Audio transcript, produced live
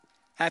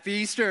Happy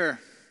Easter.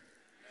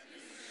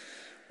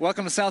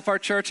 Welcome to South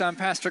Park Church. I'm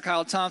Pastor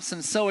Kyle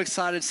Thompson. So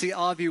excited to see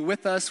all of you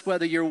with us,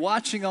 whether you're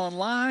watching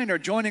online or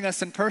joining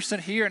us in person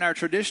here in our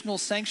traditional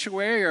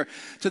sanctuary, or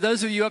to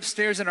those of you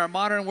upstairs in our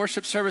modern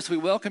worship service, we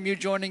welcome you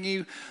joining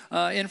you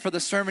in for the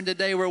sermon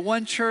today. We're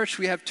one church.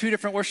 We have two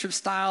different worship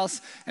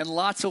styles and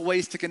lots of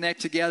ways to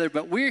connect together,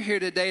 but we're here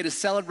today to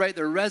celebrate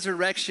the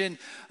resurrection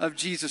of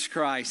Jesus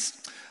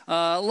Christ.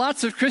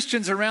 Lots of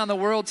Christians around the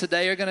world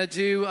today are going to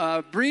do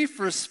a brief,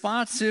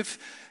 responsive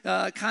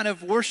kind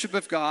of worship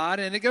of God.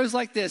 And it goes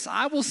like this.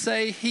 I will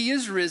say, He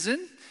is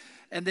risen.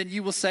 And then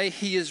you will say,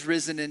 He is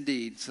risen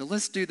indeed. So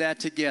let's do that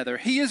together.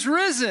 He is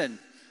risen.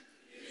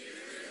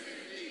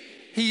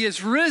 He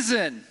is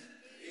risen.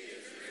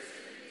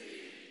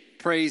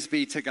 Praise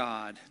be to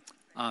God.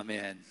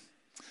 Amen.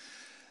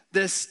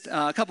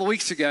 A couple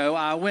weeks ago,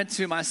 I went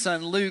to my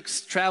son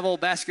Luke's travel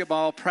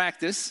basketball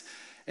practice.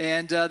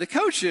 And the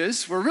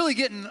coaches were really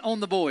getting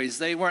on the boys.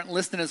 They weren't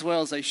listening as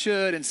well as they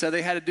should, and so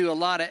they had to do a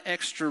lot of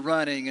extra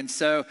running. And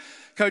so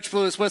Coach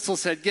blew his whistle,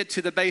 said, get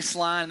to the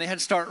baseline. And they had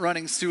to start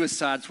running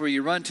suicides, where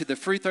you run to the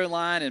free throw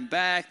line and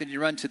back, then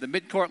you run to the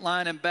midcourt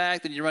line and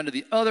back, then you run to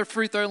the other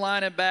free throw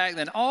line and back,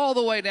 then all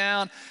the way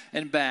down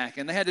and back.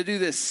 And they had to do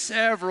this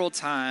several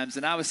times.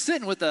 And I was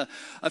sitting with a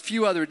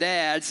few other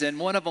dads, and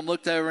one of them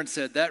looked over and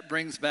said, that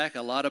brings back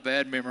a lot of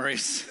bad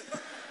memories.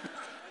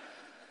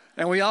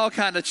 And we all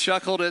kind of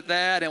chuckled at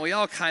that, and we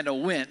all kind of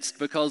winced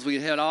because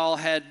we had all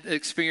had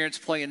experience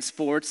playing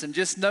sports. And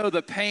just know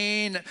the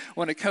pain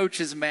when a coach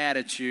is mad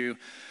at you.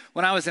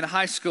 When I was in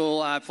high school,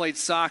 I played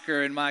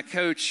soccer, and my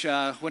coach,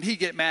 when he'd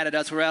get mad at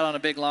us, we're out on a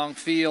big, long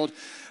field,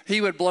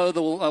 he would blow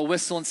the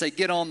whistle and say,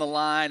 get on the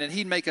line, and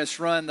he'd make us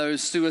run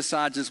those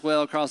suicides as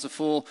well across a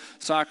full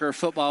soccer or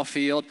football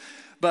field.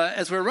 But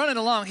as we were running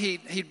along,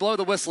 he'd blow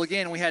the whistle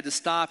again, and we had to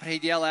stop, and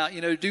he'd yell out,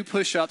 do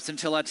push-ups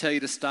until I tell you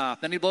to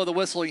stop. Then he'd blow the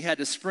whistle, and you had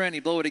to sprint.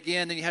 He'd blow it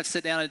again, then you had to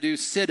sit down and do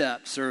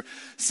sit-ups, or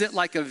sit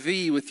like a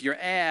V with your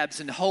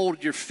abs and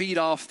hold your feet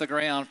off the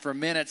ground for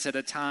minutes at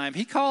a time.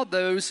 He called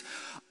those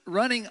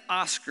running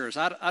Oscars.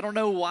 I don't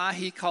know why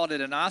he called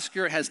it an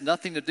Oscar. It has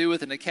nothing to do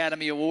with an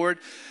Academy Award.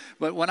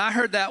 But when I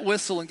heard that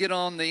whistle and get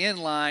on the end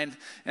line,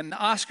 and the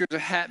Oscars are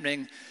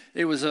happening,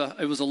 it was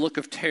a look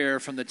of terror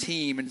from the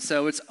team. And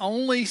so it's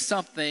only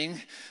something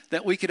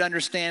that we could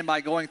understand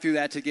by going through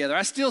that together.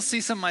 I still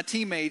see some of my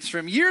teammates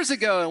from years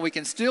ago, and we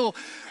can still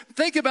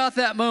think about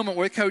that moment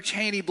where Coach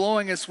Haney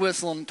blowing his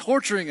whistle and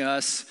torturing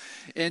us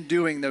in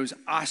doing those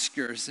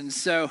Oscars. And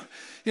so,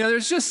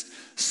 there's just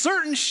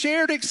certain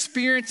shared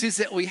experiences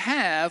that we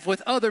have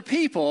with other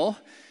people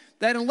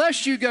that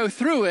unless you go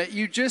through it,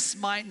 you just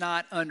might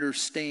not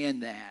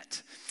understand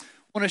that.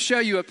 I want to show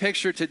you a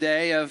picture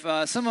today of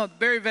some of the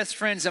very best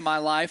friends in my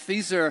life.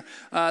 These are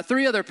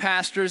three other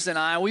pastors and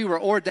I. We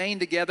were ordained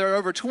together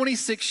over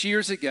 26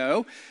 years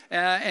ago,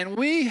 and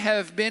we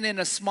have been in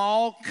a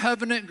small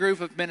covenant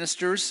group of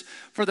ministers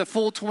for the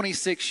full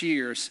 26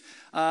 years.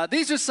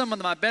 These are some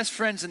of my best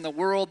friends in the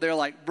world. They're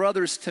like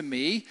brothers to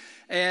me.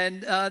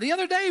 And the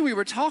other day we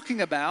were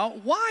talking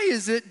about, why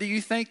is it, do you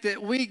think,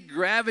 that we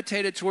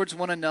gravitated towards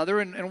one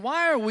another, and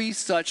why are we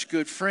such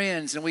good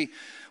friends? And we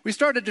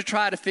started to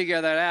try to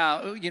figure that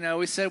out.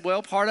 We said,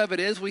 well, part of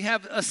it is we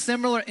have a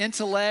similar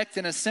intellect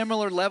and a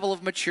similar level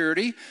of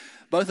maturity,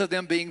 both of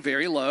them being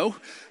very low.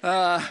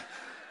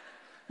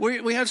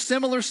 We have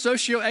similar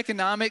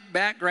socioeconomic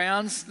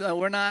backgrounds.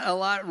 We're not a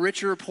lot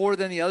richer or poorer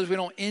than the others. We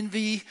don't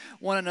envy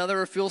one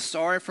another or feel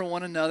sorry for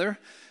one another.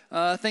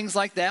 Things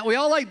like that. We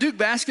all like Duke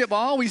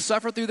basketball. We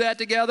suffer through that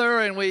together,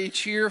 and we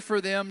cheer for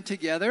them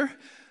together.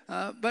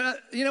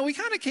 But we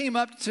kind of came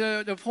up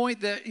to the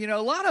point that,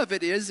 a lot of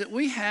it is that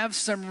we have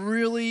some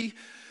really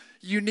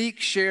unique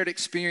shared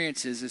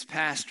experiences as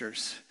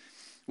pastors.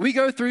 We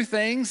go through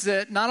things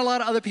that not a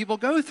lot of other people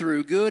go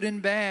through, good and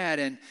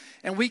bad,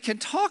 and we can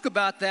talk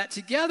about that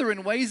together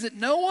in ways that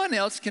no one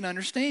else can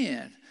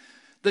understand.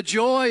 The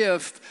joy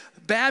of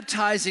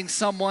baptizing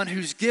someone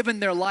who's given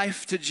their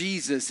life to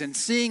Jesus and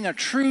seeing a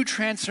true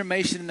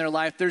transformation in their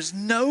life, there's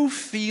no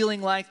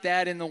feeling like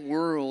that in the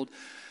world.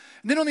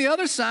 And then on the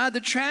other side, the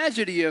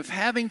tragedy of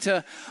having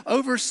to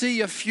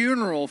oversee a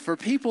funeral for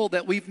people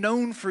that we've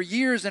known for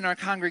years in our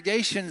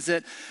congregations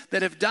that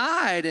have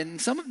died, and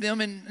some of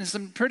them in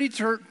some pretty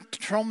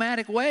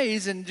traumatic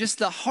ways, and just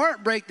the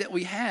heartbreak that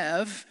we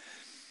have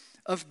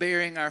of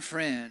burying our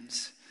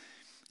friends.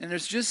 And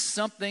there's just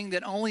something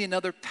that only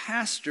another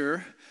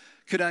pastor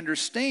could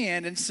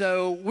understand. And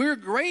so we're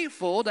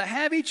grateful to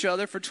have each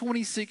other for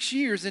 26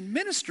 years in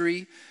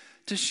ministry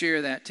to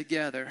share that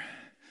together.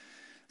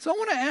 So I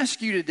want to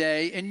ask you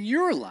today, in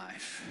your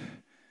life,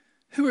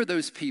 who are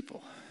those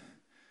people?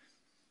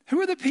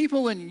 Who are the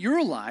people in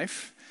your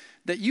life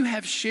that you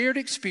have shared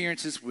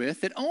experiences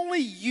with that only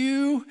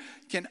you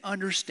can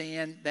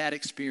understand that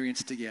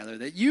experience together?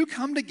 That you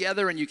come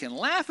together and you can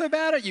laugh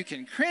about it, you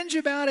can cringe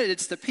about it.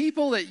 It's the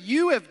people that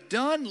you have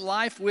done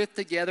life with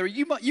together.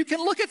 You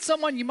can look at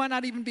someone, you might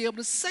not even be able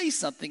to say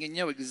something and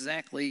know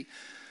exactly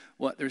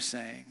what they're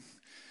saying.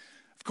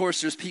 Of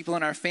course, there's people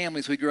in our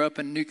families. We grew up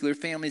in nuclear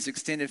families,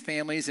 extended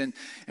families, and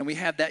we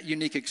have that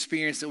unique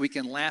experience that we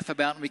can laugh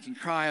about and we can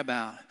cry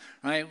about,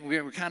 right?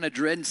 We're kind of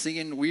dreading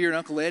seeing weird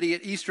Uncle Eddie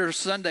at Easter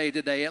Sunday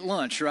today at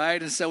lunch,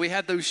 right? And so we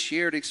have those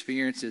shared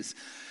experiences.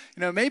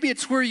 You know, maybe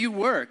it's where you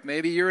work.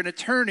 Maybe you're an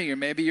attorney, or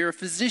maybe you're a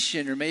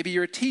physician, or maybe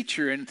you're a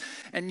teacher,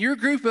 and your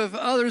group of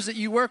others that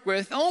you work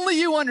with, only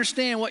you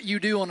understand what you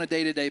do on a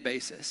day-to-day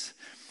basis.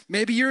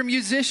 Maybe you're a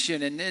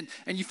musician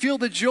and you feel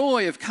the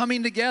joy of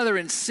coming together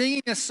and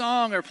singing a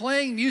song or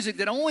playing music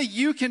that only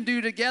you can do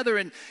together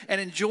and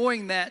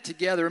enjoying that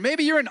together. Or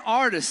maybe you're an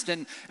artist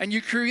and you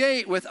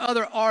create with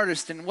other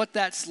artists and what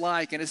that's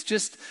like. And it's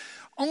just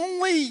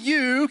only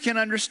you can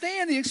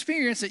understand the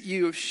experience that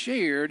you have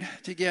shared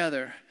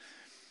together.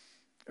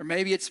 Or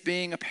maybe it's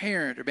being a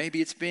parent, or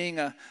maybe it's being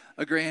a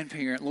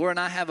grandparent. Laura and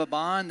I have a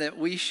bond that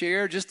we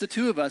share, just the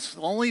two of us.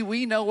 Only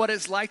we know what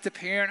it's like to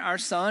parent our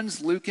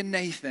sons, Luke and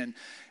Nathan.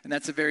 And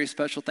that's a very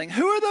special thing.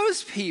 Who are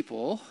those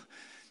people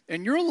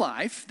in your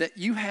life that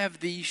you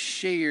have these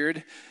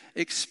shared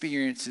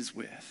experiences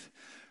with?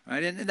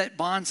 Right? And that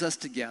bonds us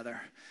together.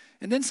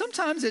 And then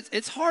sometimes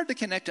it's hard to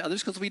connect to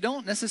others because we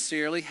don't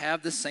necessarily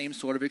have the same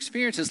sort of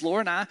experiences. Laura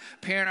and I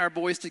parent our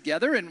boys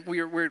together, and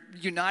we're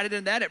united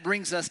in that. It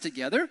brings us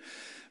together.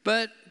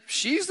 But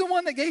she's the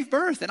one that gave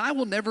birth, and I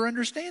will never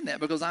understand that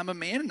because I'm a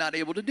man and not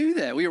able to do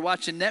that. We were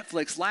watching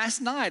Netflix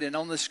last night, and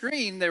on the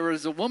screen there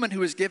was a woman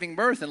who was giving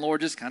birth, and Laura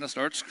just kind of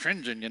starts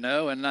cringing,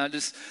 and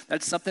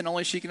that's something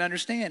only she can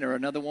understand or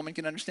another woman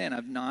can understand.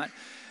 I've not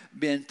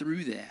been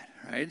through that,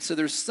 right? So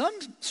there's some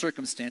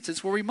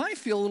circumstances where we might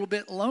feel a little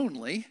bit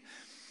lonely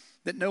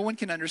that no one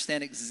can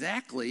understand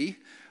exactly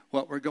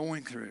what we're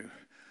going through.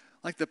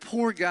 Like the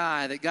poor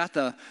guy that got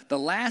the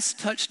last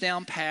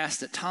touchdown pass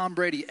that Tom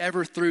Brady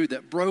ever threw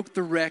that broke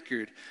the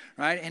record,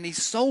 right? And he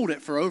sold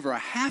it for over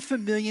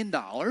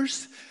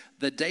 $500,000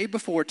 the day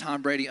before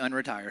Tom Brady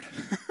unretired.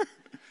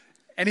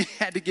 And he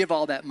had to give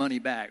all that money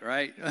back,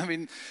 right? I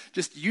mean,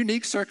 just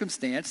unique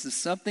circumstance is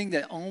something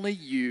that only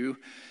you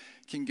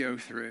can go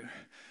through,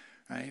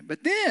 right?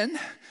 But then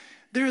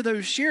there are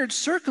those shared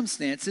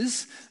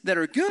circumstances that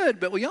are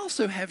good, but we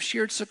also have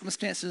shared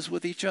circumstances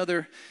with each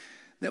other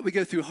that we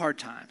go through hard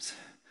times.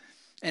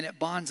 And it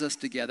bonds us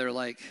together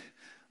like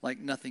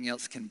nothing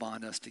else can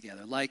bond us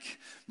together. Like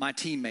my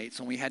teammates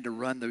when we had to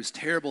run those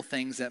terrible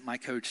things that my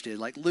coach did.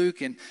 Like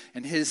Luke and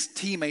his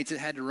teammates that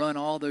had to run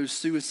all those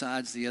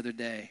suicides the other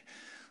day.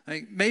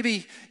 Like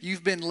maybe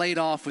you've been laid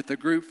off with a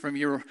group from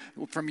your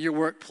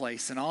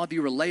workplace, and all of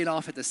you were laid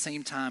off at the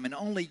same time, and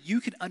only you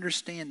can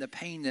understand the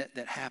pain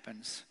that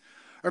happens.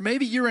 Or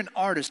maybe you're an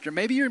artist, or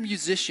maybe you're a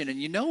musician,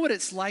 and you know what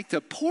it's like to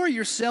pour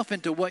yourself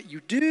into what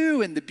you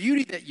do and the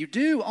beauty that you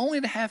do,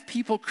 only to have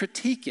people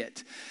critique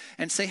it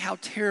and say how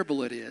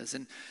terrible it is.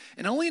 And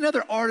only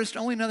another artist,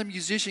 only another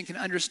musician can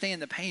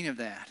understand the pain of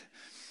that.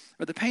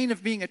 Or the pain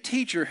of being a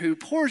teacher who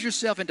pours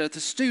yourself into the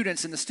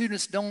students, and the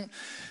students don't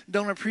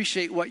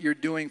appreciate what you're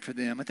doing for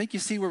them. I think you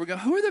see where we go.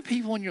 Who are the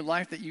people in your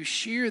life that you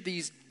share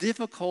these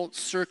difficult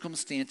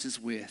circumstances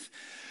with?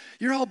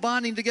 You're all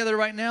bonding together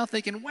right now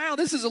thinking, wow,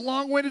 this is a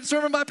long-winded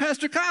sermon by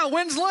Pastor Kyle.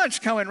 When's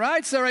lunch coming,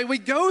 right? So right, we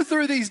go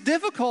through these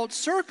difficult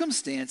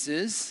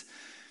circumstances,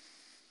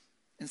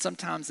 and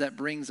sometimes that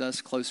brings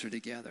us closer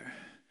together.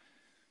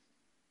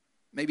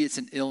 Maybe it's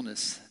an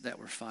illness that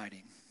we're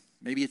fighting.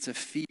 Maybe it's a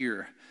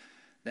fear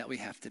that we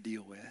have to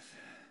deal with.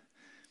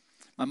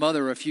 My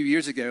mother, a few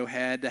years ago,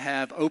 had to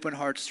have open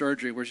heart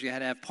surgery where she had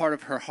to have part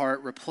of her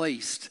heart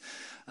replaced.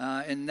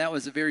 And that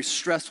was a very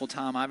stressful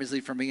time,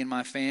 obviously, for me and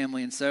my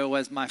family. And so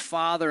as my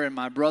father and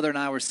my brother and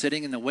I were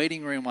sitting in the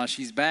waiting room while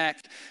she's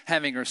back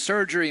having her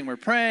surgery, and we're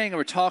praying and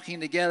we're talking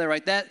together,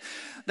 right? That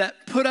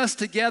put us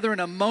together in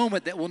a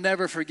moment that we'll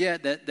never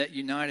forget, that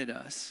united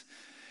us.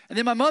 And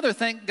then my mother,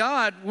 thank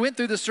God, went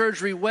through the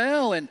surgery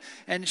well, and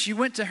she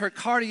went to her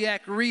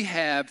cardiac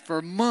rehab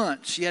for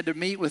months. She had to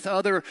meet with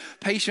other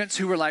patients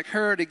who were like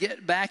her to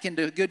get back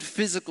into good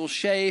physical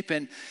shape,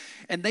 and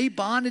they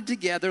bonded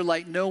together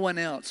like no one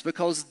else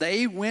because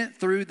they went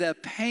through the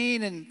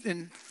pain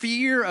and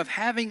fear of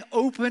having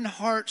open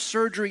heart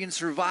surgery and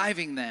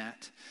surviving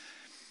that.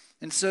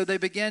 And so they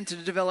began to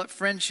develop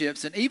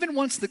friendships. And even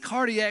once the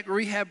cardiac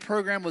rehab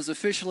program was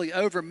officially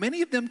over,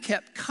 many of them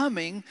kept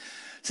coming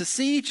to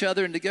see each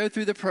other and to go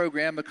through the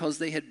program because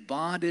they had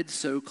bonded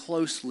so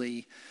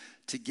closely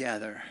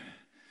together.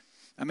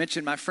 I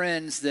mentioned my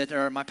friends that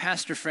are my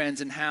pastor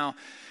friends and how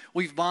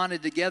we've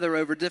bonded together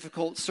over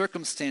difficult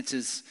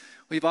circumstances.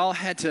 We've all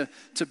had to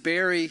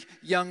bury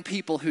young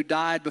people who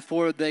died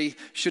before they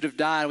should have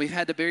died. We've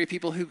had to bury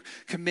people who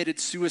committed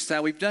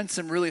suicide. We've done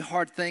some really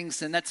hard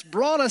things, and that's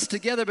brought us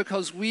together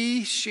because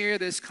we share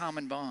this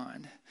common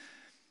bond.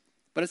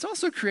 But it's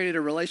also created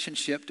a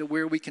relationship to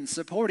where we can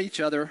support each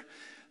other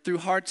through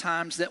hard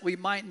times that we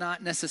might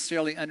not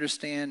necessarily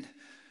understand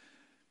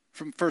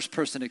from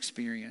first-person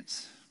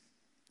experience.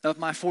 Of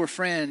my 4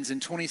 friends in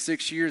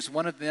 26 years,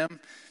 one of them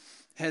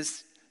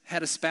has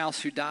had a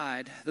spouse who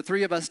died. The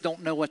 3 of us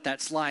don't know what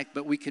that's like,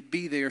 but we could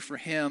be there for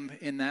him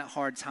in that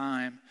hard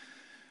time.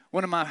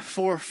 One of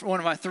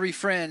my three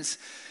friends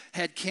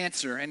had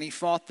cancer, and he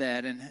fought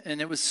that, and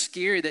it was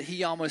scary that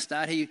he almost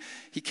died.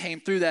 He came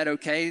through that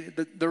okay.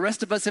 The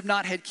rest of us have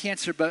not had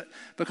cancer, but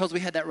because we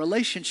had that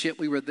relationship,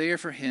 we were there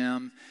for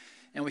him,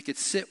 and we could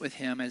sit with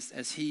him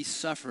as he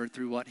suffered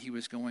through what he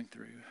was going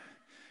through.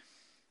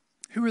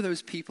 Who are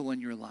those people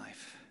in your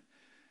life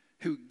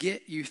who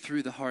get you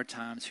through the hard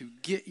times, who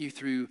get you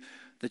through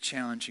the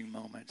challenging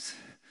moments?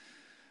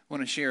 I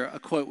want to share a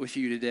quote with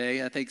you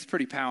today. I think it's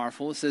pretty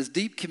powerful. It says,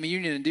 "Deep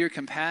communion and dear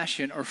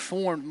compassion are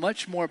formed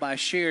much more by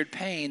shared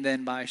pain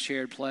than by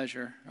shared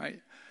pleasure," right?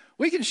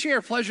 We can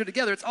share pleasure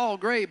together. It's all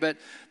great, but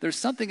there's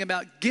something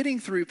about getting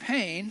through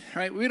pain,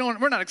 right? We're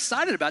not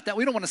excited about that.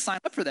 We don't want to sign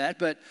up for that,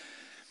 but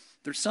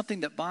there's something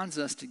that bonds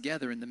us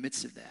together in the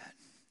midst of that.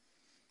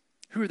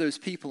 Who are those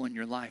people in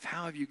your life?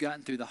 How have you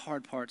gotten through the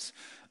hard parts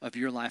of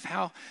your life?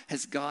 How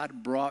has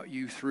God brought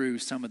you through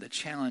some of the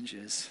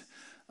challenges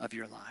of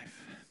your life?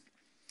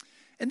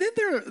 And then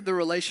there are the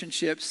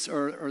relationships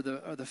or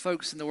the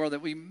folks in the world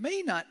that we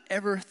may not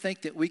ever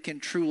think that we can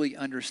truly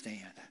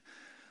understand.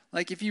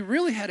 Like if you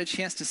really had a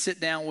chance to sit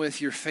down with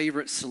your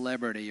favorite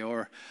celebrity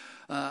or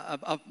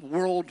a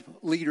world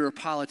leader or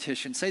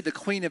politician, say the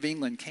Queen of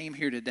England came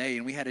here today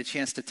and we had a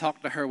chance to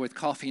talk to her with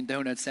coffee and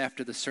donuts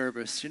after the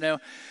service,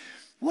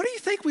 what do you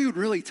think we would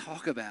really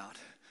talk about?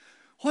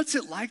 What's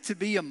it like to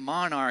be a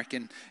monarch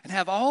and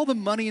have all the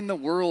money in the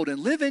world and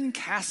live in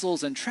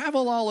castles and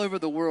travel all over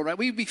the world, right?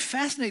 We'd be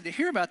fascinated to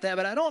hear about that,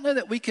 but I don't know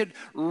that we could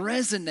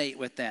resonate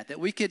with that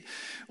we could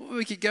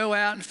go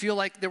out and feel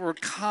like there were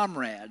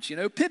comrades,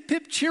 pip,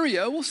 pip,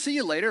 cheerio, we'll see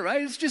you later,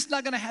 right? It's just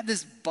not going to have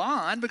this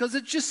bond because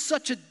it's just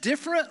such a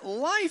different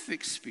life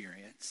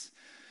experience.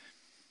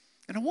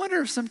 And I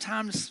wonder if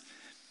sometimes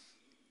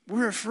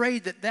we're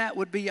afraid that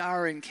would be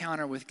our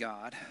encounter with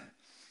God,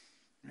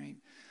 right?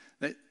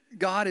 That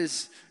God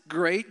is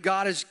great,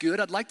 God is good.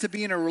 I'd like to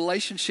be in a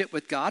relationship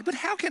with God, but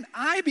how can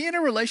I be in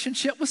a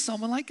relationship with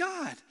someone like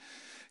God?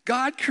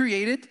 God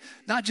created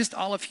not just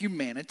all of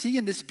humanity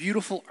and this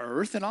beautiful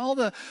earth and all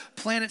the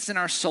planets in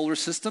our solar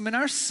system and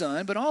our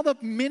sun, but all the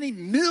many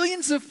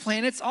millions of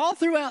planets all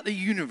throughout the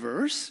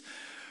universe,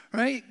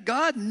 right?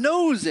 God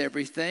knows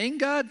everything.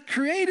 God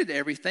created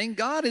everything.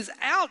 God is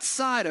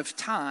outside of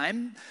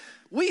time.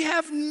 We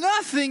have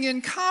nothing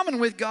in common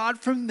with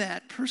God from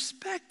that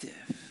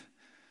perspective.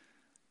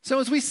 So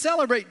as we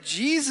celebrate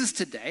Jesus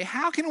today,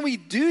 how can we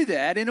do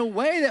that in a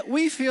way that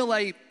we feel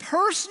a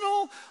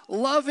personal,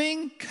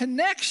 loving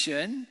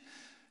connection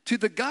to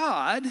the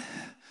God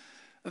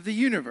of the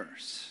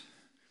universe?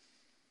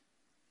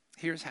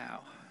 Here's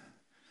how.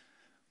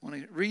 I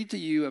want to read to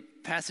you a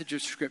passage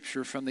of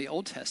scripture from the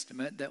Old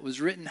Testament that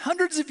was written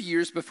hundreds of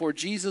years before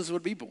Jesus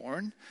would be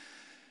born,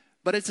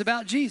 but it's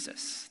about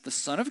Jesus, the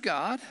Son of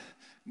God,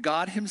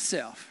 God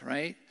himself,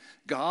 right?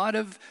 God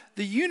of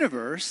the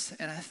universe,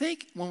 and I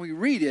think when we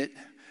read it,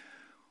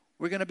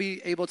 we're going to be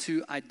able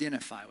to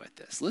identify with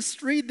this.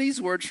 Let's read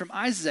these words from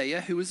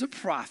Isaiah, who is a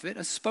prophet,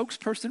 a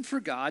spokesperson for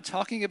God,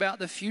 talking about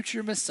the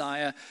future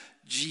Messiah,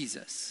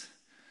 Jesus.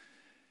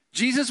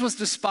 Jesus was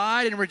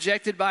despised and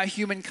rejected by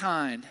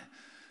humankind,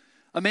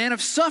 a man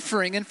of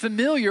suffering and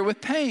familiar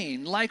with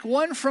pain. Like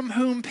one from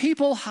whom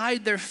people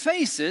hide their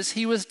faces,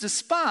 he was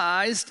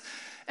despised,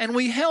 and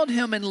we held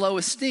him in low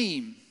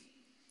esteem.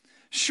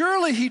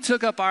 Surely he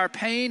took up our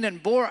pain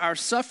and bore our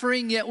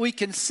suffering, yet we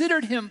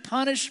considered him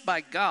punished by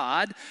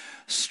God,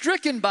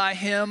 stricken by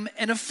him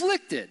and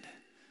afflicted.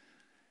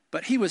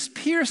 But he was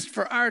pierced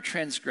for our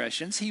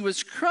transgressions. He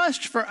was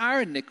crushed for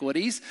our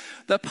iniquities.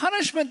 The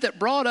punishment that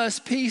brought us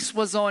peace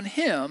was on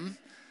him,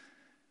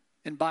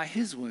 and by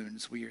his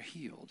wounds we are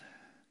healed.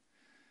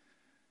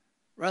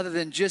 Rather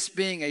than just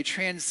being a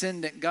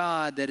transcendent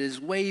God that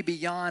is way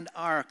beyond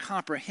our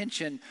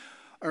comprehension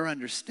or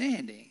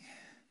understanding,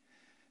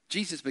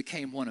 Jesus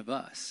became one of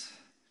us,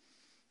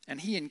 and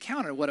he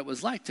encountered what it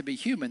was like to be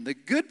human, the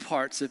good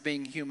parts of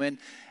being human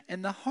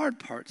and the hard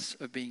parts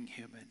of being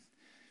human.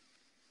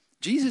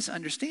 Jesus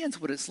understands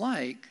what it's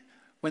like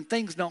when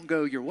things don't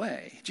go your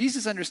way.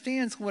 Jesus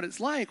understands what it's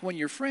like when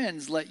your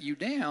friends let you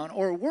down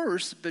or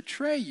worse,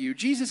 betray you.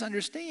 Jesus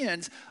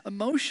understands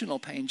emotional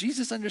pain.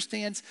 Jesus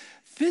understands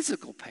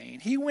physical pain.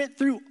 He went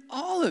through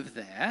all of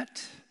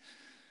that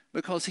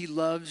because he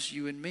loves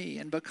you and me,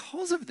 and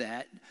because of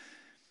that,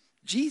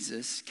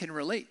 Jesus can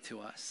relate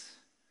to us.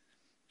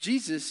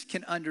 Jesus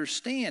can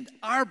understand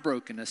our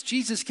brokenness.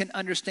 Jesus can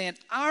understand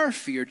our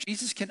fear.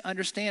 Jesus can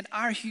understand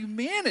our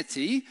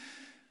humanity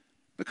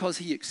because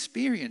he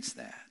experienced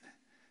that.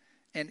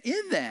 And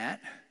in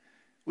that,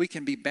 we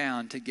can be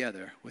bound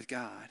together with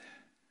God.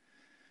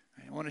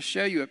 I want to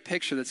show you a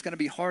picture that's going to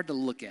be hard to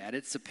look at.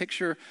 It's a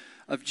picture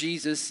of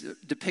Jesus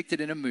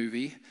depicted in a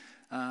movie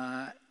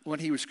when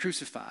he was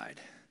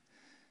crucified.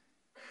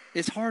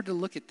 It's hard to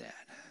look at that.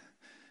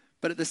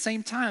 But at the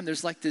same time,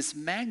 there's like this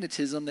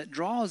magnetism that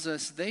draws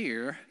us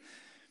there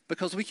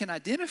because we can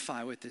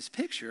identify with this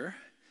picture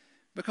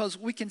because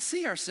we can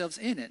see ourselves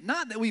in it.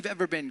 Not that we've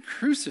ever been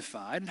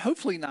crucified, and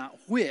hopefully not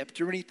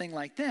whipped or anything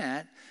like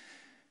that,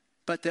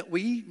 but that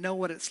we know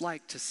what it's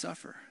like to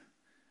suffer.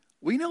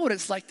 We know what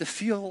it's like to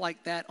feel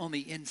like that on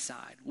the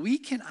inside. We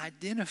can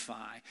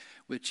identify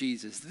with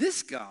Jesus.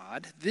 This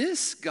God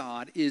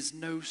is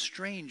no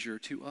stranger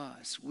to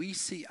us. We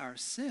see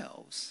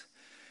ourselves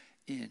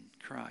in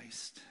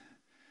Christ.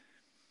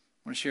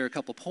 I want to share a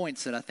couple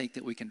points that I think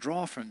that we can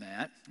draw from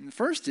that. And the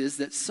first is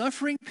that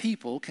suffering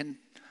people can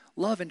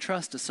love and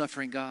trust a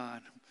suffering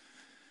God.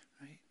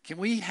 Right? Can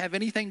we have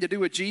anything to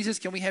do with Jesus?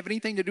 Can we have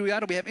anything to do with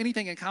God? Do we have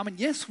anything in common?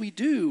 Yes, we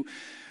do.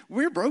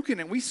 We're broken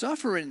and we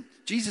suffer, and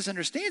Jesus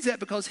understands that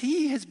because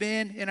he has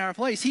been in our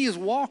place. He has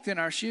walked in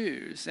our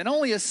shoes. And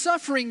only a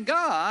suffering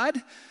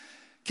God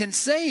can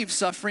save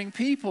suffering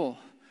people.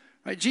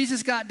 Right?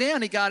 Jesus got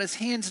down, he got his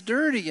hands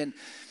dirty,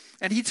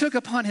 and he took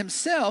upon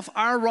himself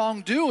our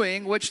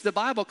wrongdoing, which the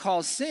Bible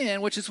calls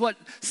sin, which is what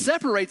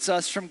separates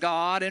us from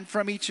God and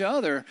from each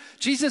other.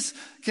 Jesus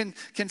can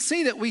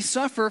see that we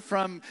suffer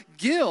from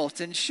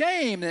guilt and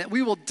shame, that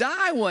we will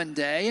die one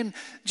day. And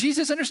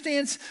Jesus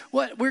understands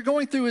what we're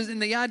going through is in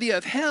the idea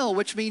of hell,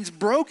 which means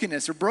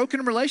brokenness or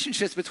broken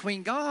relationships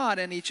between God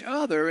and each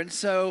other. And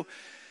so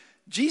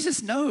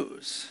Jesus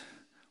knows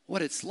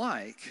what it's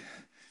like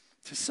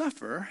to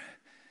suffer,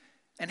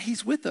 and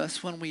he's with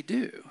us when we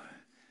do.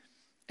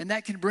 And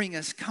that can bring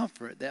us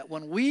comfort, that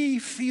when we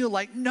feel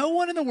like no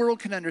one in the world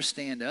can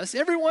understand us,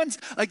 everyone's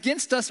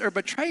against us or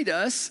betrayed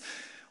us,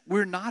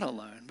 we're not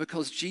alone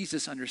because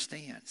Jesus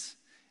understands.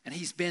 And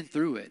he's been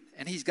through it,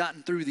 and he's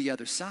gotten through the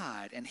other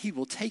side, and he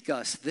will take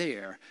us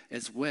there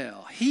as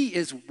well. He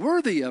is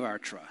worthy of our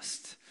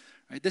trust.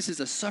 Right? This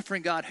is a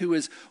suffering God who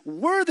is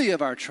worthy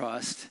of our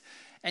trust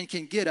and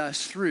can get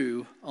us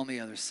through on the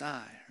other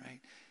side.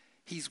 Right?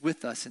 He's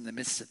with us in the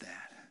midst of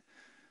that.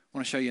 I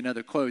want to show you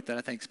another quote that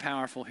I think is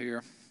powerful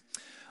here.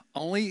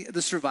 Only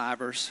the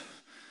survivors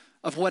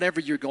of whatever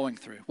you're going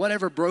through,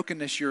 whatever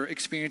brokenness you're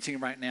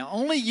experiencing right now,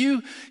 only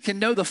you can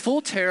know the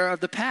full terror of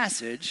the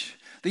passage,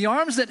 the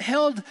arms that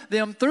held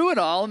them through it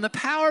all, and the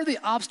power of the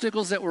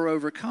obstacles that were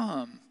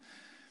overcome.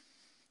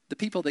 The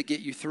people that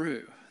get you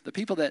through, the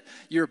people that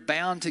you're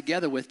bound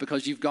together with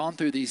because you've gone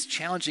through these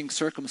challenging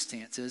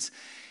circumstances,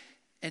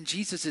 and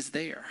Jesus is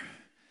there.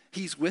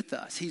 He's with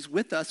us. He's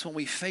with us when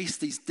we face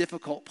these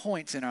difficult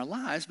points in our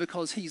lives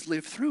because he's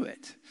lived through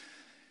it.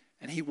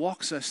 And he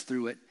walks us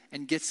through it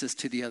and gets us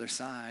to the other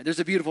side. There's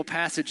a beautiful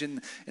passage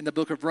in the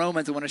book of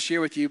Romans I want to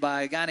share with you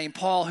by a guy named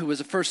Paul, who was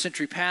a first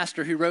century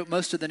pastor who wrote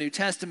most of the New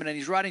Testament. And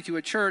he's writing to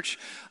a church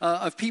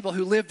of people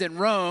who lived in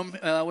Rome,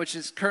 which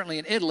is currently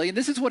in Italy. And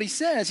this is what he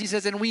says. He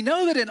says, "And we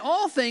know that in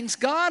all things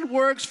God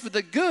works for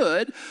the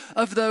good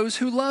of those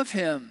who love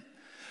him,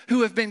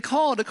 who have been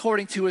called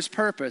according to his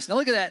purpose." Now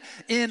look at that.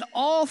 In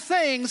all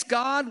things,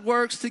 God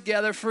works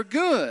together for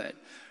good.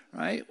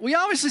 Right? We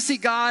obviously see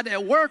God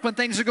at work when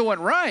things are going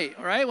right?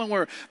 When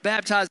we're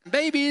baptizing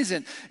babies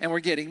and we're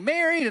getting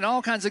married and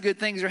all kinds of good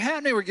things are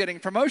happening. We're getting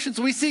promotions.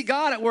 We see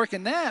God at work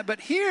in that. But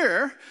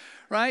here,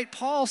 right,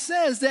 Paul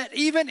says that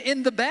even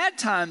in the bad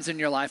times in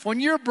your life, when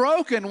you're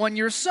broken, when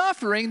you're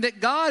suffering, that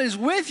God is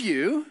with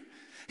you.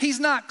 He's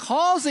not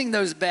causing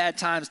those bad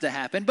times to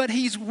happen, but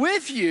he's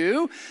with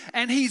you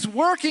and he's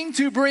working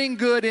to bring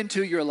good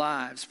into your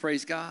lives.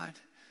 Praise God.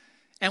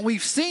 And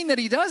we've seen that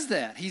he does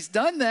that. He's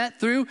done that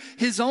through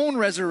his own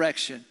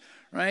resurrection,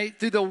 right?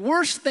 Through the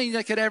worst thing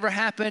that could ever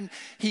happen,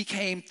 he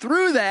came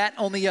through that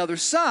on the other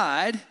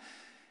side,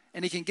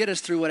 and he can get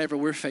us through whatever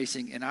we're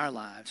facing in our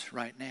lives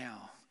right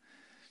now.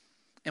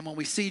 And when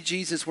we see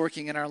Jesus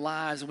working in our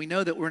lives and we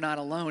know that we're not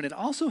alone, it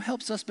also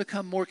helps us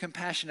become more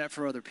compassionate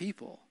for other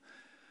people.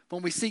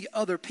 When we see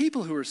other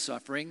people who are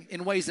suffering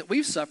in ways that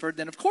we've suffered,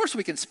 then of course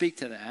we can speak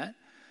to that.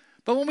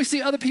 But when we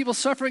see other people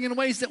suffering in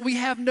ways that we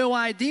have no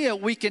idea,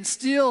 we can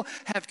still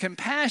have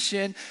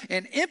compassion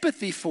and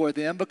empathy for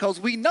them because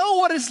we know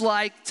what it's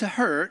like to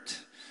hurt,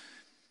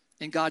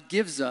 and God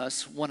gives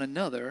us one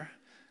another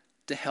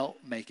to help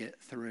make it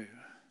through.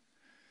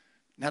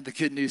 Now, the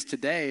good news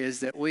today is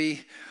that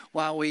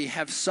while we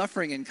have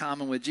suffering in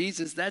common with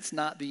Jesus, that's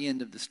not the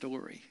end of the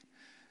story.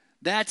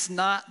 That's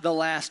not the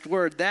last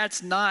word.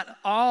 That's not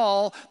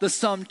all the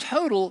sum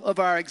total of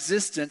our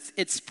existence.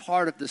 It's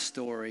part of the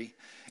story.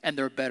 And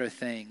there are better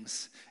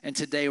things. And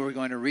today we're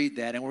going to read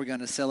that, and we're going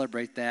to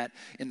celebrate that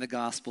in the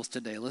Gospels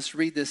today. Let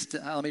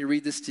me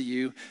read this to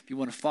you. If you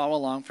want to follow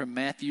along from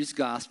Matthew's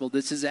Gospel,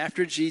 this is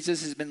after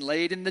Jesus has been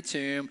laid in the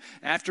tomb,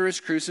 after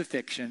his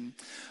crucifixion.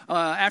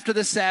 After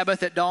the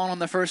Sabbath at dawn on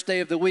the first day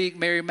of the week,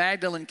 Mary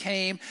Magdalene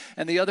came,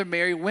 and the other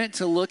Mary went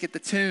to look at the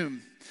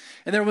tomb.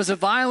 And there was a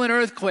violent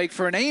earthquake,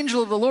 for an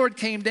angel of the Lord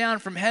came down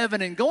from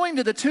heaven, and going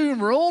to the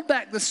tomb, rolled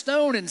back the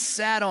stone and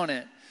sat on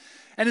it.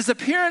 And his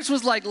appearance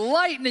was like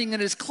lightning,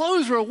 and his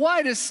clothes were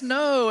white as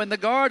snow. And the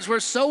guards were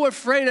so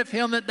afraid of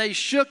him that they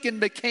shook and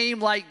became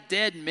like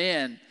dead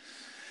men.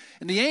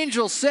 And the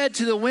angel said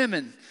to the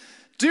women,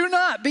 "Do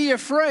not be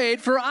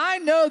afraid, for I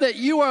know that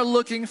you are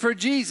looking for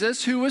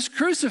Jesus who was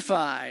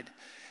crucified.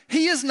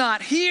 He is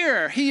not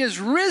here. He is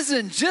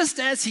risen just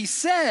as he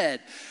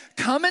said.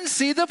 Come and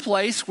see the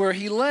place where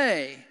he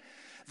lay.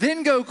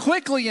 Then go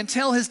quickly and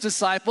tell his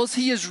disciples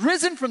he is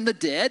risen from the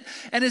dead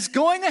and is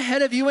going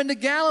ahead of you into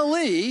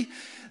Galilee.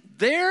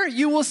 There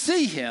you will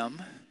see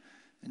him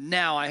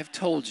Now I have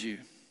told you."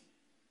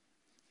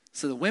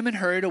 So the women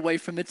hurried away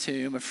from the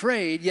tomb,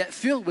 afraid, yet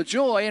filled with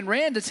joy, and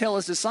ran to tell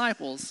his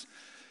disciples.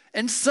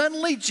 And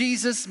suddenly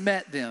Jesus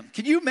met them.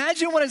 Can you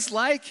imagine what it's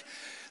like?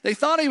 They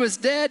thought he was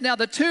dead. Now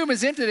the tomb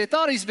is empty. They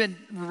thought he's been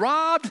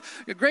robbed,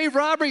 a grave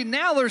robbery.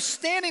 Now they're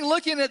standing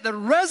looking at the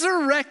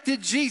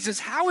resurrected Jesus.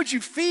 How would you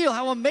feel?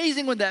 How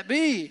amazing would that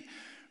be?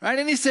 Right?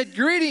 And he said,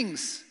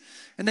 "Greetings."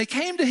 And they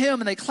came to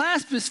him and they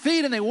clasped his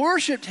feet and they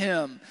worshiped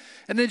him.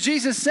 And then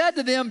Jesus said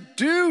to them,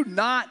 "Do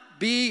not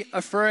be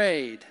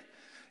afraid.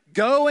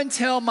 Go and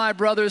tell my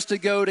brothers to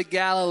go to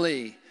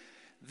Galilee.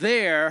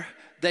 There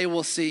they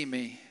will see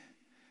me."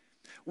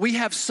 We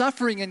have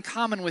suffering in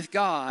common with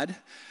God,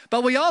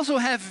 but we also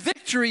have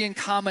victory in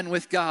common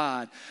with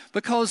God,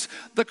 because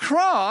the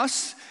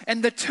cross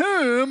and the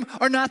tomb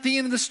are not the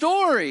end of the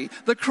story.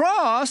 The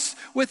cross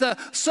with a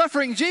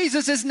suffering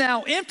Jesus is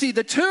now empty.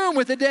 The tomb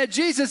with the dead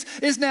Jesus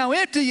is now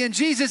empty, and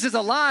Jesus is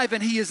alive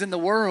and he is in the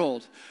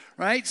world.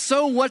 Right?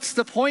 So what's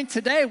the point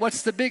today?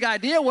 What's the big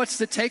idea? What's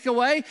the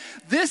takeaway?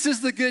 This is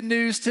the good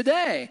news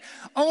today.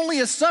 Only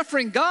a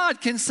suffering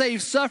God can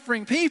save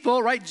suffering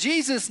people, right?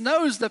 Jesus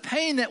knows the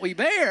pain that we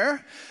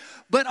bear,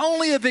 but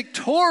only a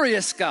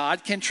victorious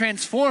God can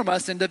transform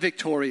us into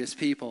victorious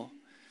people.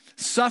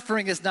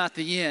 Suffering is not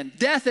the end.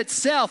 Death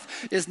itself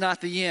is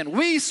not the end.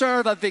 We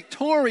serve a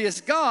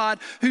victorious God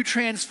who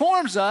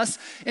transforms us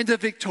into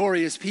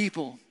victorious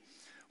people.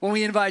 When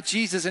we invite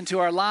Jesus into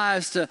our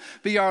lives to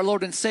be our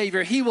Lord and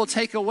Savior, he will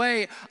take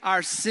away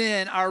our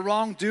sin, our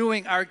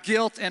wrongdoing, our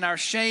guilt, and our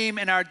shame,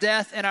 and our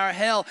death, and our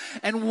hell,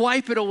 and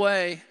wipe it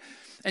away,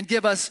 and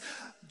give us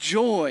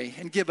joy,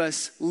 and give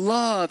us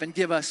love, and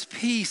give us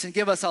peace, and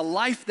give us a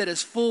life that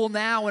is full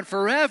now and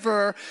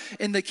forever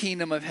in the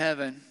kingdom of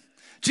heaven.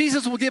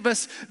 Jesus will give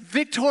us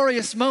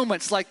victorious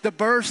moments like the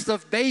birth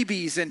of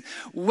babies and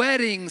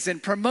weddings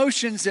and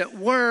promotions at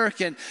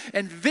work and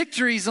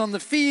victories on the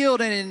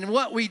field and in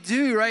what we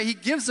do, right? He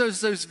gives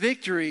us those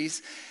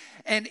victories.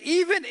 And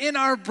even in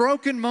our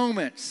broken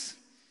moments,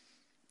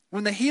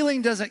 when the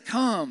healing doesn't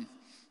come,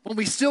 when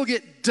we still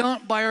get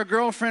dumped by our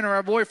girlfriend or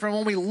our boyfriend,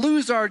 when we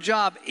lose our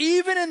job,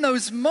 even in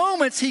those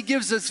moments, he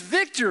gives us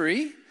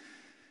victory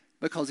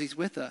because he's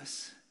with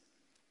us.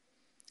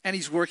 And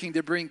he's working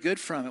to bring good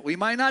from it. We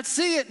might not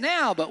see it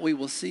now, but we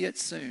will see it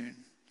soon.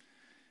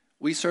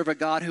 We serve a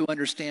God who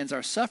understands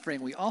our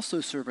suffering. We also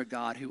serve a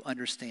God who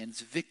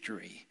understands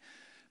victory,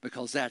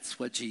 because that's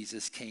what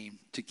Jesus came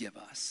to give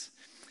us,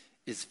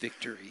 is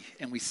victory.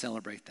 And we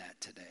celebrate that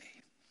today.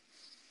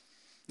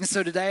 And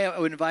so today I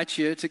would invite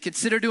you to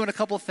consider doing a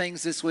couple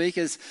things this week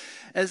as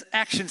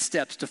action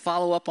steps to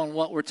follow up on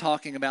what we're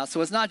talking about.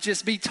 So it's not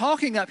just me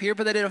talking up here,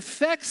 but that it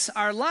affects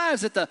our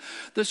lives, that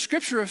the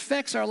scripture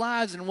affects our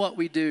lives and what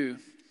we do.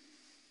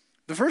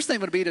 The first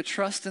thing would be to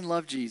trust and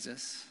love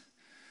Jesus.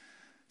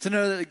 To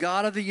know that the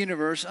God of the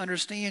universe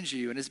understands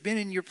you and has been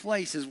in your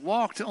place, has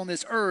walked on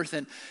this earth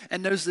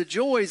and knows the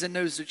joys and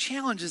knows the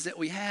challenges that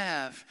we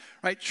have,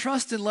 right?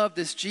 Trust and love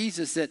this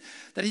Jesus, that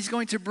he's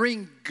going to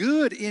bring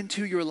good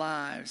into your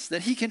lives,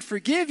 that he can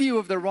forgive you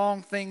of the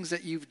wrong things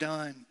that you've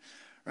done,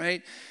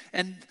 right?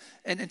 And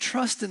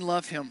trust and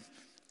love him.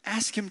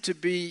 Ask him to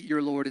be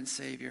your Lord and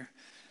Savior.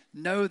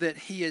 Know that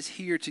he is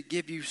here to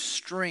give you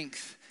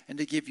strength and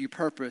to give you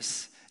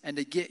purpose and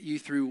to get you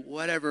through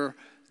whatever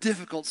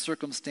difficult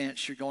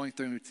circumstance you're going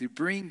through, to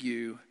bring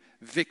you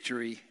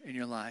victory in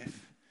your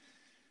life.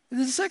 And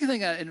the second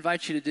thing I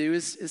invite you to do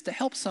is to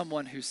help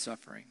someone who's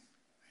suffering.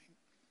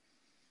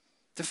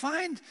 To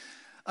find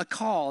a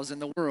cause in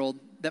the world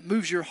that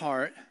moves your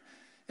heart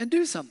and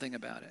do something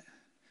about it.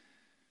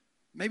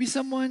 Maybe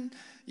someone,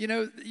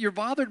 you're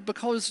bothered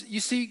because you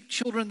see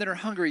children that are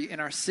hungry in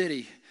our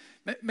city.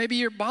 Maybe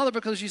you're bothered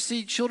because you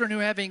see children who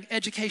are having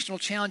educational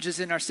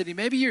challenges in our city.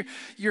 Maybe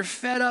you're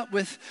fed up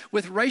with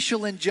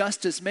racial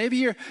injustice.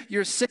 Maybe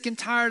you're sick and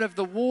tired of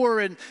the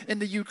war in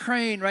the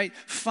Ukraine, right?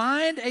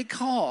 Find a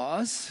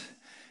cause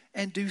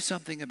and do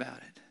something about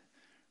it,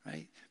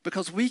 right?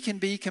 Because we can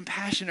be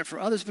compassionate for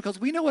others, because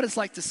we know what it's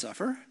like to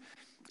suffer,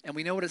 and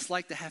we know what it's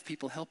like to have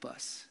people help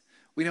us.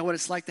 We know what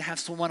it's like to have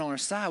someone on our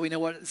side. We know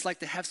what it's like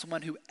to have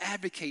someone who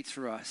advocates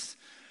for us,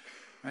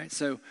 right?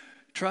 So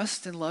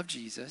trust and love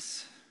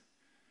Jesus.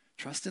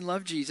 Trust and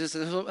love Jesus.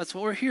 That's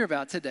what we're here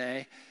about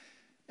today.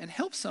 And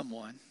help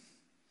someone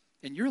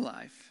in your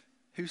life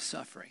who's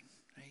suffering.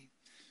 Right?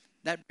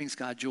 That brings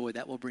God joy.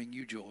 That will bring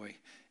you joy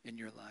in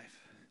your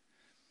life.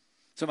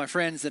 So my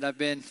friends that I've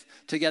been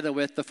together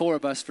with, the four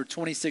of us for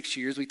 26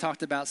 years, we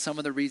talked about some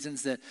of the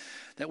reasons that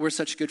we're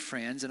such good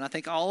friends. And I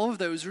think all of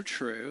those are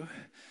true.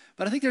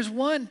 But I think there's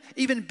one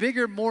even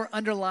bigger, more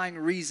underlying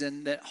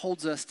reason that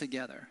holds us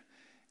together.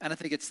 And I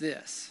think it's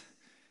this.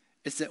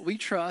 It's that we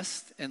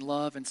trust and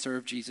love and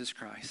serve Jesus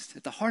Christ.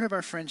 At the heart of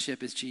our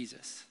friendship is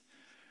Jesus,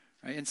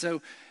 right? And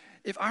so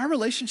if our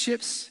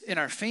relationships in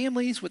our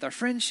families, with our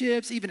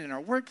friendships, even in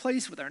our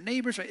workplace, with our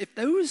neighbors, right, if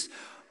those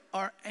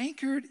are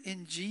anchored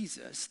in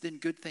Jesus, then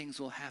good things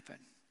will happen.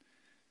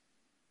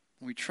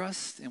 when we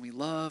trust and we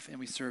love and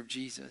we serve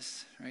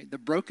Jesus, right? The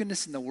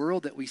brokenness in the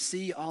world that we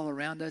see all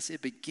around us,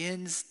 it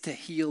begins to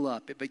heal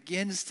up. It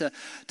begins to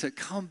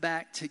come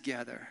back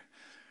together,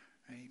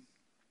 right?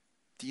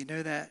 Do you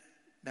know that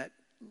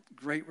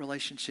great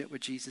relationship with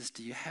Jesus?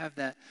 Do you have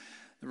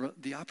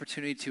the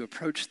opportunity to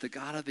approach the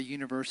God of the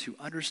universe who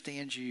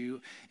understands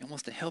you and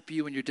wants to help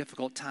you in your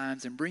difficult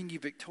times and bring you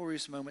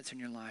victorious moments in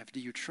your life? Do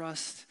you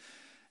trust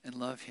and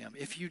love him?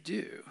 If you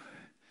do,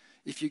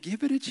 if you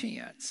give it a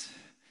chance,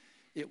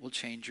 it will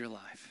change your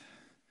life.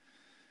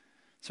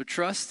 So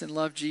trust and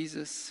love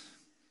Jesus.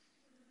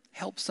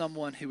 Help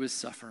someone who is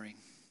suffering.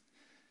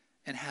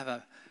 And have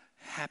a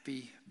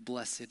happy,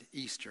 blessed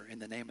Easter in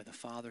the name of the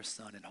Father,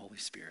 Son, and Holy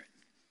Spirit.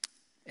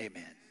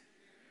 Amen.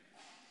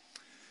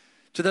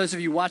 To those of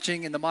you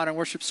watching in the modern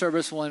worship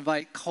service, we'll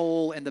invite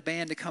Cole and the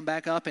band to come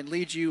back up and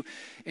lead you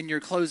in your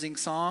closing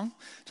song.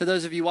 To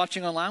those of you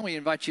watching online, we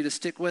invite you to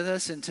stick with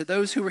us. And to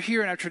those who are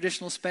here in our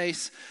traditional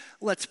space,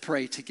 let's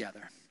pray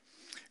together.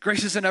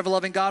 Gracious and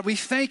ever-loving God, we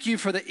thank you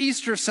for the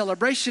Easter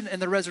celebration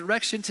and the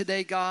resurrection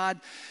today, God.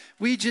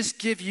 We just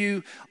give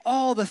you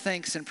all the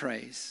thanks and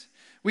praise.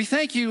 We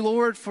thank you,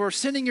 Lord, for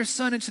sending your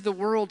Son into the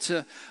world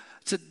to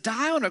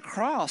die on a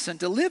cross and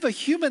to live a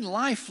human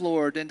life,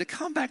 Lord, and to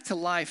come back to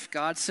life,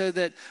 God, so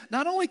that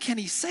not only can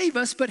he save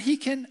us, but he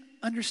can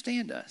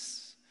understand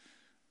us.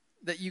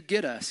 That you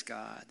get us,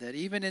 God, that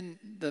even in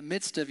the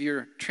midst of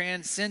your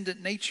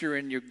transcendent nature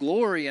and your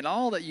glory and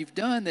all that you've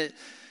done, that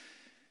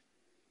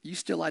you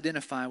still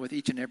identify with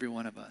each and every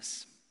one of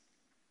us.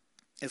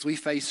 As we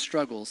face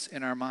struggles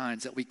in our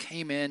minds that we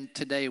came in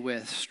today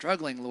with,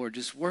 struggling, Lord,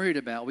 just worried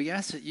about, we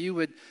ask that you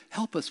would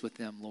help us with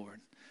them,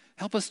 Lord.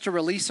 Help us to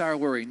release our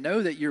worry.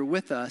 Know that you're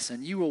with us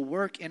and you will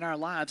work in our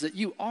lives, that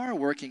you are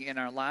working in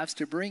our lives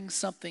to bring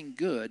something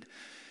good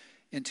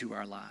into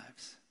our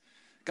lives.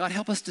 God,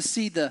 help us to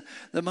see the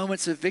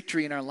moments of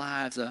victory in our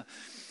lives, a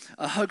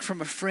hug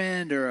from a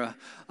friend or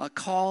a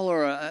call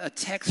or a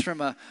text from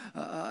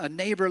a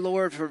neighbor,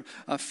 Lord, for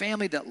a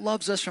family that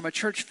loves us, from a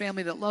church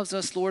family that loves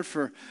us, Lord,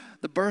 for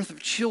the birth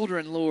of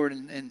children, Lord,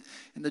 and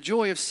the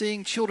joy of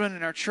seeing children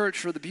in our church,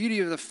 for the beauty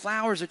of the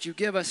flowers that you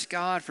give us,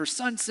 God, for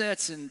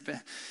sunsets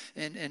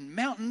and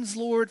mountains,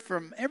 Lord,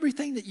 from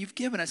everything that you've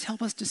given us.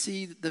 Help us to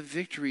see the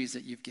victories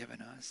that you've given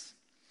us.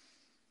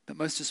 But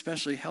most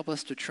especially, help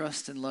us to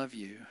trust and love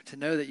you, to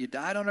know that you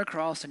died on a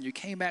cross and you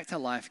came back to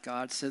life,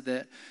 God, so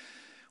that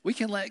we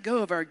can let go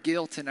of our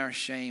guilt and our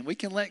shame. We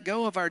can let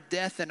go of our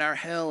death and our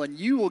hell, and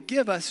you will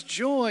give us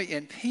joy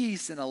and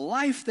peace and a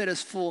life that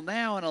is full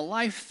now and a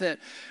life that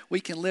we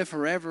can live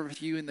forever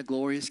with you in the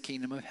glorious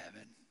kingdom of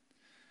heaven.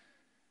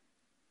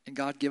 And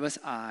God, give us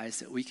eyes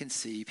that we can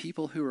see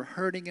people who are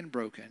hurting and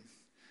broken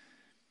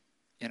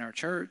in our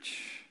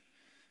church,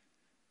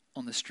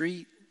 on the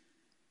street,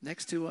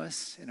 next to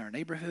us, in our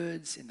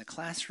neighborhoods, in the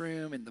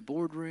classroom, in the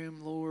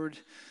boardroom, Lord,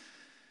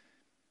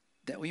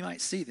 that we might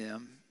see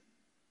them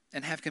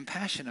and have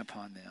compassion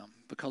upon them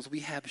because we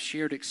have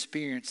shared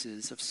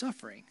experiences of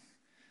suffering.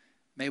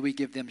 May we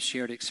give them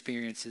shared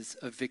experiences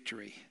of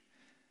victory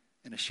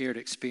and a shared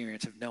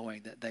experience of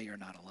knowing that they are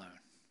not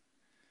alone.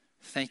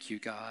 Thank you,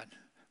 God,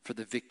 for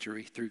the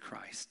victory through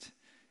Christ.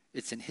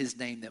 It's in his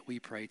name that we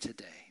pray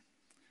today.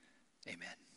 Amen.